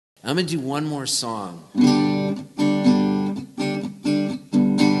I'm gonna do one more song.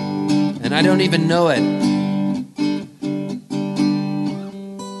 And I don't even know it.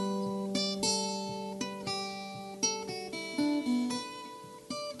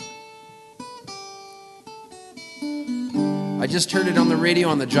 I just heard it on the radio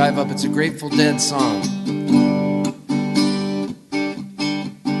on the drive up. It's a Grateful Dead song.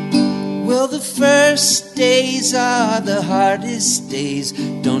 Well, the first days are the hardest days.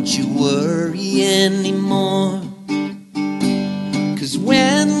 Don't you worry anymore. 'Cause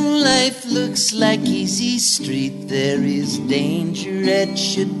when life looks like easy street, there is danger at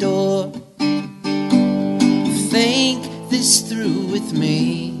your door. Think this through with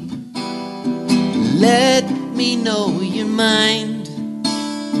me. Let me know your mind.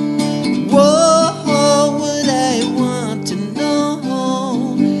 Whoa, what I want to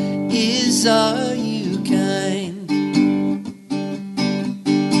know is, are you kind?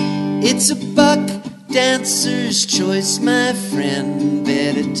 It's a buck dancer's choice, my friend.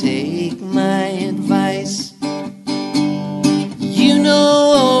 Better take my advice. You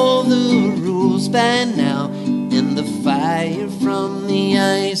know all the rules by now, and the fire from the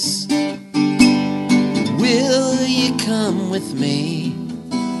ice. Will you come with me?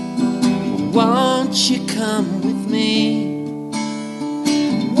 Won't you come with me?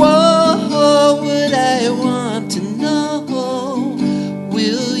 Whoa, what I want to know,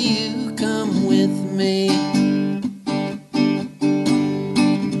 will you come with me?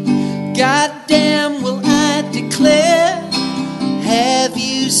 Goddamn, will I declare, have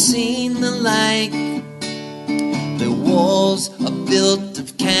you seen the like? The walls are built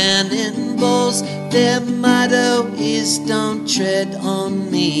of cannonballs. Their motto is don't tread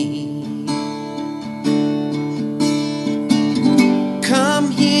on me.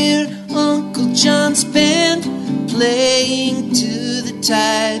 Come here, Uncle John's band, playing to the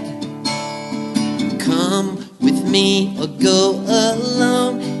tide. Come with me or go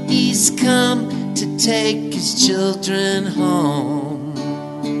alone. He's come to take his children home.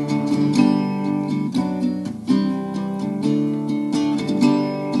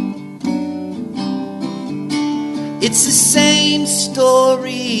 It's the same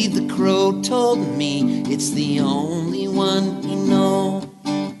story the crow told me. It's the only one you know.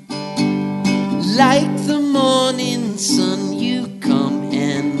 Like the morning sun you come,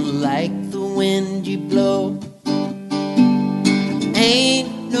 and like the wind you blow.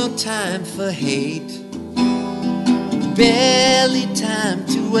 Ain't no time for hate, barely time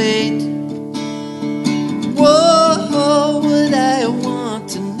to wait. Whoa, what I want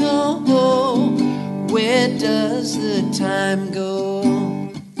to know, where does the time go?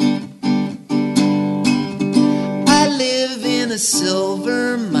 I live in a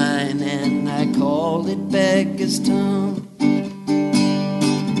silver mine, and I call it Beggar's Tone.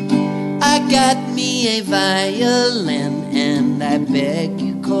 I got me a violin, and I beg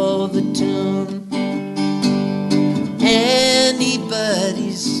you call the tune.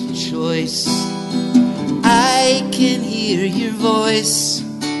 Anybody's choice, I can hear your voice.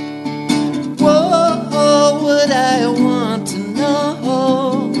 Whoa, what I want to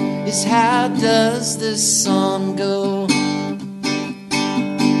know is, how does this song go?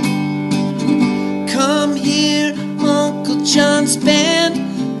 Come here, Uncle John's band,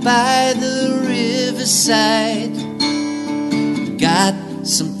 by the riverside. Got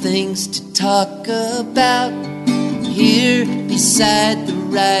some things to talk about here beside the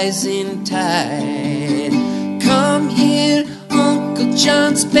rising tide. Come here, Uncle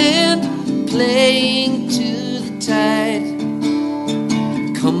John's band, playing to the tide.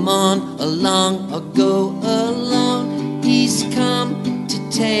 Come on along or go alone. He's come to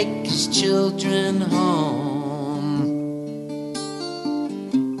take his children home.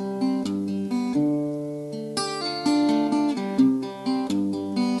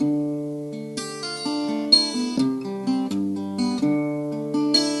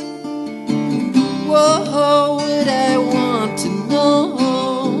 Whoa, what I want to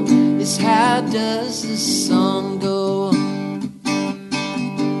know is, how does this song go?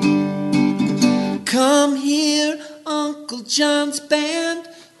 Come here, Uncle John's band,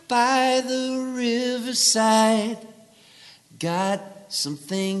 by the riverside. Got some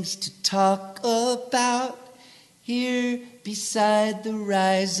things to talk about here beside the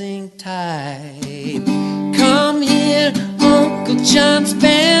rising tide. Come here, Uncle John's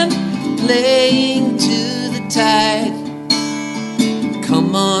band, playing to the tide.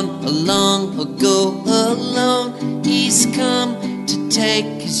 Come on along or go alone. He's come to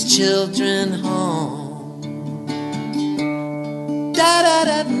take his children home. Da da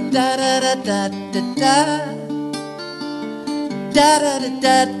da da da da da da da Da da da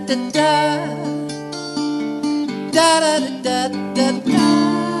da da da. Da da da da da.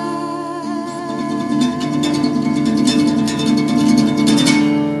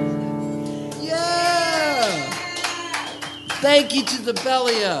 Yeah! Thank you to the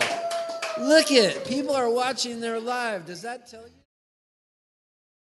belly up. Look it, people are watching their live. Does that tell you?